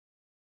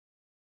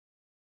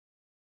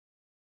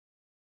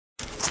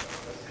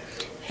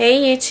Hey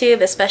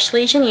YouTube,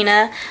 especially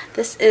Janina.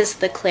 This is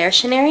the Claire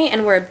Scenario,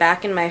 and we're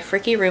back in my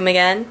freaky room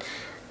again.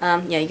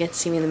 Yeah, you can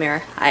see me in the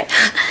mirror. Hi.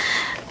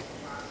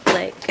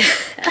 Like,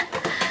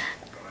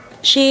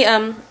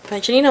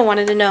 Janina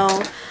wanted to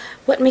know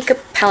what makeup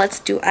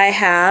palettes do I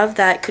have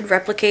that could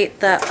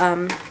replicate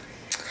the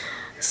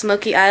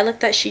Smokey Eye look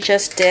that she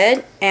just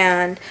did,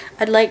 and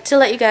I'd like to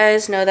let you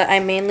guys know that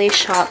I mainly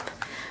shop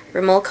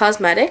Rimmel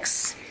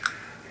Cosmetics.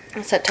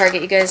 It's at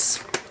Target. You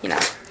guys, you know,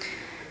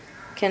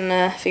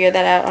 can figure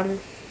that out on,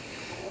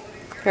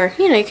 or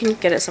you know, you can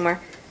get it somewhere.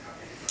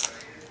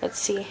 Let's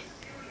see.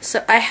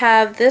 So I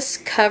have this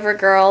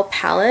CoverGirl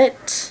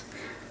palette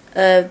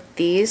of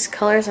these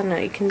colors. I don't know,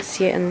 you can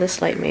see it in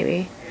this light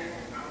maybe.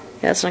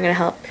 Yeah, that's not gonna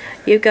help.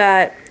 You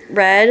got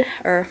red,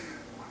 or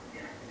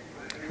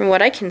from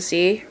what I can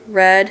see,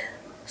 red,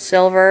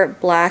 silver,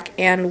 black,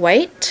 and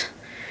white.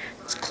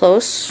 It's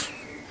close.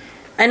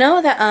 I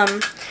know that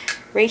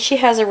Rachie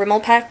has a Rimmel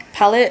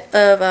palette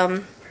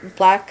of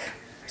black,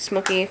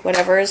 smoky,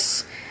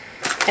 whatever's,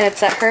 and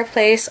it's at her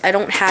place. I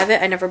don't have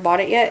it. I never bought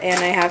it yet,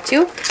 and I have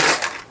to.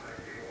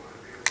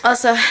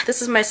 Also,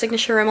 this is my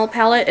signature Rimmel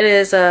palette. It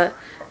is a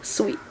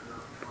sweet,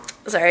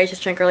 sorry, I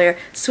just drank earlier,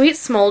 Sweet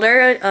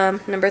Smolder,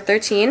 number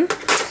 13,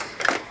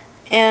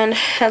 and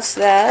that's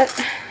that.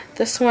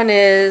 This one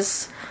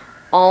is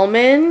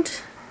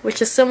Almond,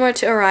 which is similar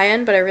to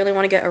Orion, but I really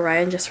want to get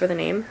Orion just for the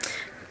name.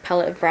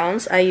 Palette of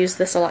browns. I use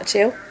this a lot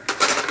too.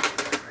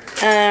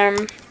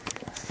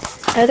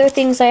 Other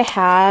things I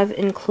have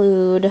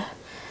include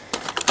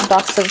a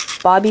box of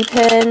bobby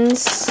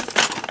pins,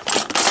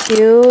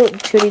 2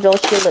 Tutti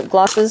Dolce lip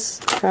glosses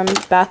from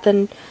Bath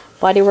and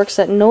Body Works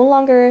that no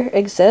longer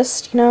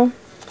exist, you know.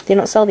 They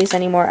don't sell these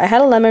anymore. I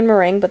had a lemon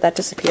meringue, but that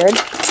disappeared.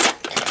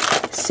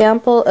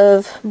 Sample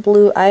of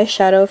blue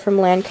eyeshadow from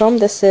Lancome.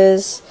 This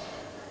is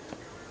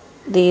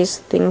these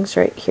things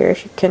right here,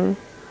 if you can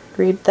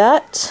read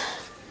that.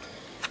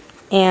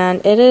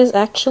 And it is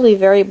actually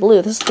very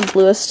blue. This is the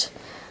bluest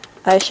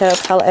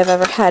eyeshadow palette I've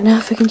ever had. Now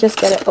if I can just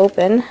get it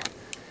open,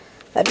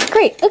 that'd be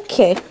great.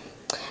 Okay.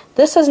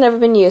 This has never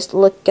been used.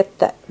 Look at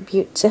that.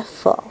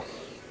 Beautiful.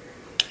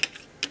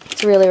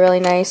 It's really, really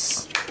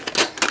nice.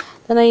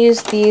 Then I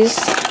use these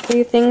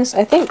 3 things.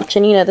 I think,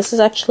 Janina, this is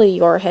actually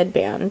your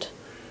headband.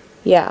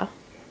 Yeah.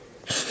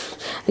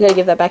 I gotta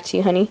give that back to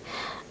you, honey.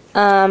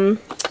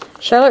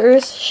 Charlotte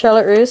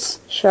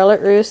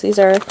Russe. These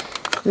are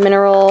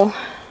mineral.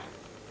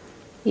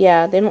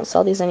 Yeah, they don't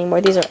sell these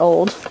anymore. These are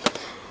old.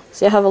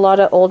 See, I have a lot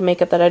of old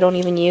makeup that I don't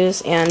even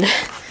use, and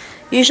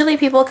usually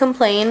people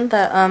complain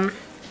that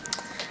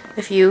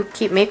if you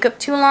keep makeup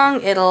too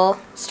long, it'll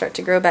start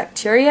to grow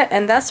bacteria,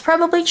 and that's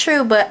probably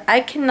true, but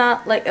I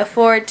cannot like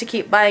afford to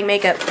keep buying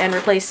makeup and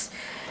replace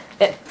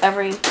it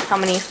every how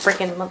many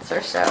freaking months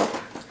or so.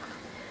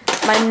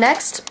 My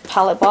next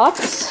palette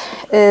box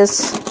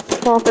is,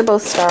 well, they're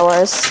both Star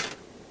Wars.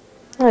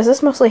 Oh, is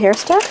this mostly hair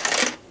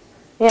stuff?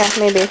 Yeah,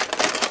 maybe.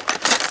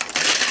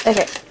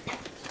 Okay.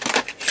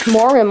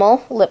 More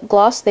Rimmel lip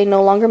gloss. They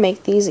no longer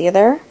make these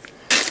either.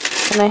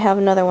 And I have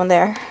another one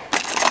there.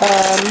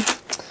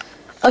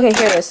 Okay,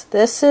 here it is.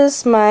 This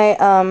is my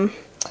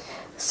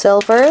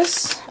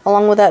silvers,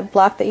 along with that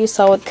black that you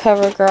saw with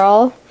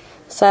CoverGirl.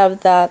 So I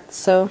have that.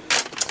 So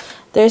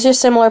there's your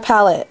similar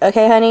palette.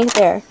 Okay, honey?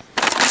 There.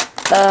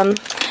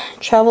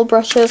 Travel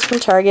brushes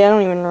from Target. I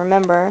don't even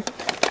remember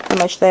how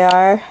much they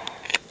are.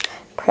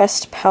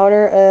 Pressed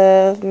powder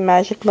of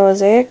Magic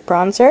Mosaic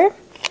bronzer.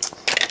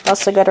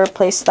 Also got to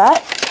replace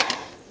that.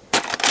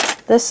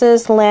 This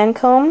is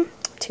Lancome,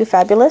 Too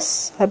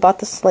Fabulous. I bought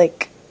this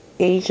like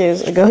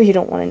ages ago. You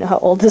don't want to know how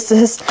old this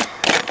is.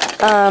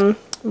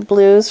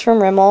 Blues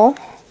from Rimmel,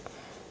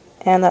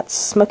 and that's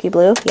Smoky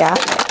Blue. Yeah.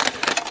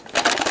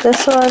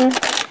 This one,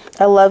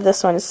 I love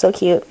this one. It's so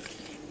cute.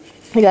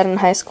 I got it in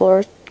high school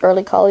or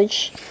early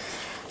college.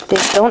 They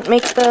don't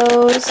make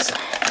those,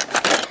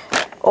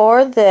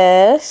 or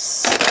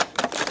this,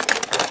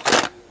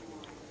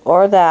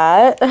 or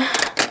that.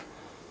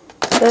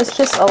 There's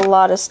just a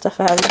lot of stuff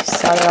I haven't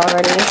decided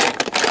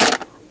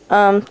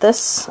already.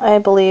 This, I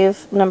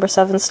believe, number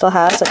 7 still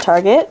has at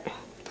Target.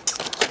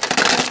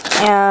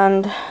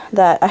 And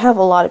that, I have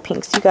a lot of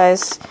pinks. You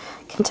guys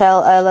can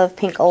tell I love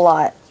pink a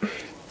lot.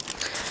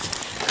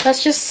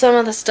 That's just some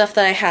of the stuff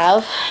that I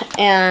have.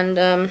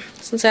 And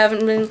since I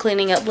haven't been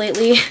cleaning up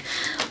lately,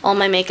 all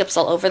my makeup's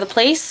all over the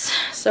place.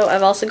 So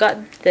I've also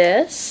got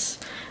this,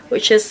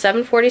 which is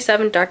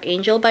 747 Dark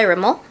Angel by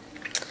Rimmel.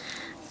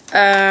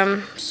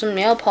 Some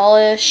nail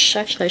polish.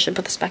 Actually, I should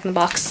put this back in the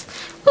box.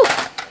 Whew.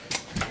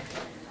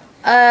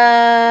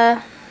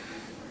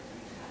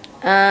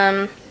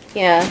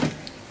 Yeah.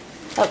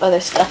 Other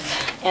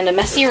stuff. And a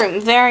messy room.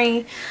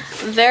 Very,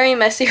 very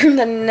messy room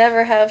that I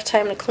never have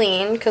time to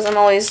clean because I'm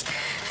always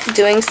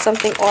doing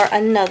something or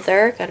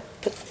another. Gotta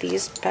put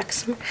these back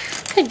somewhere.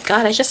 Good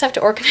God, I just have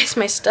to organize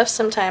my stuff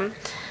sometime.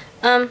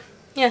 Yeah.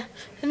 I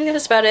think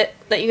that's about it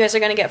that you guys are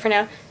gonna get for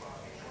now.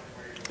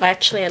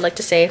 Actually, I'd like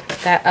to say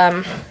that,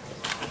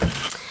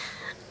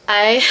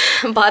 I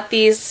bought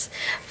these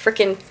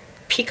freaking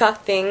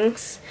peacock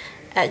things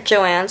at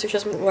Joann's, which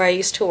is where I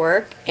used to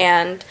work,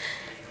 and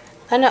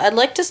I don't know, I'd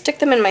like to stick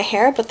them in my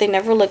hair, but they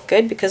never look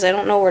good because I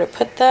don't know where to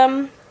put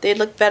them. They'd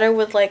look better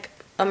with like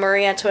a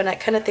Marie Antoinette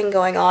kind of thing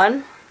going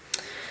on.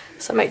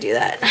 So I might do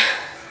that.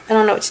 I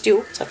don't know what to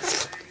do. So.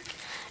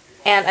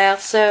 And I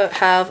also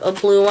have a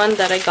blue one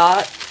that I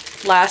got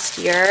last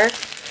year,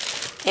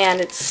 and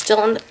it's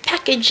still in the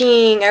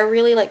packaging. I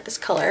really like this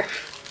color.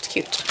 It's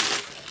cute.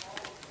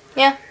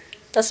 Yeah,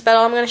 that's about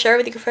all I'm going to share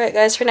with you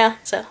guys for now.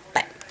 So,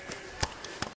 bye.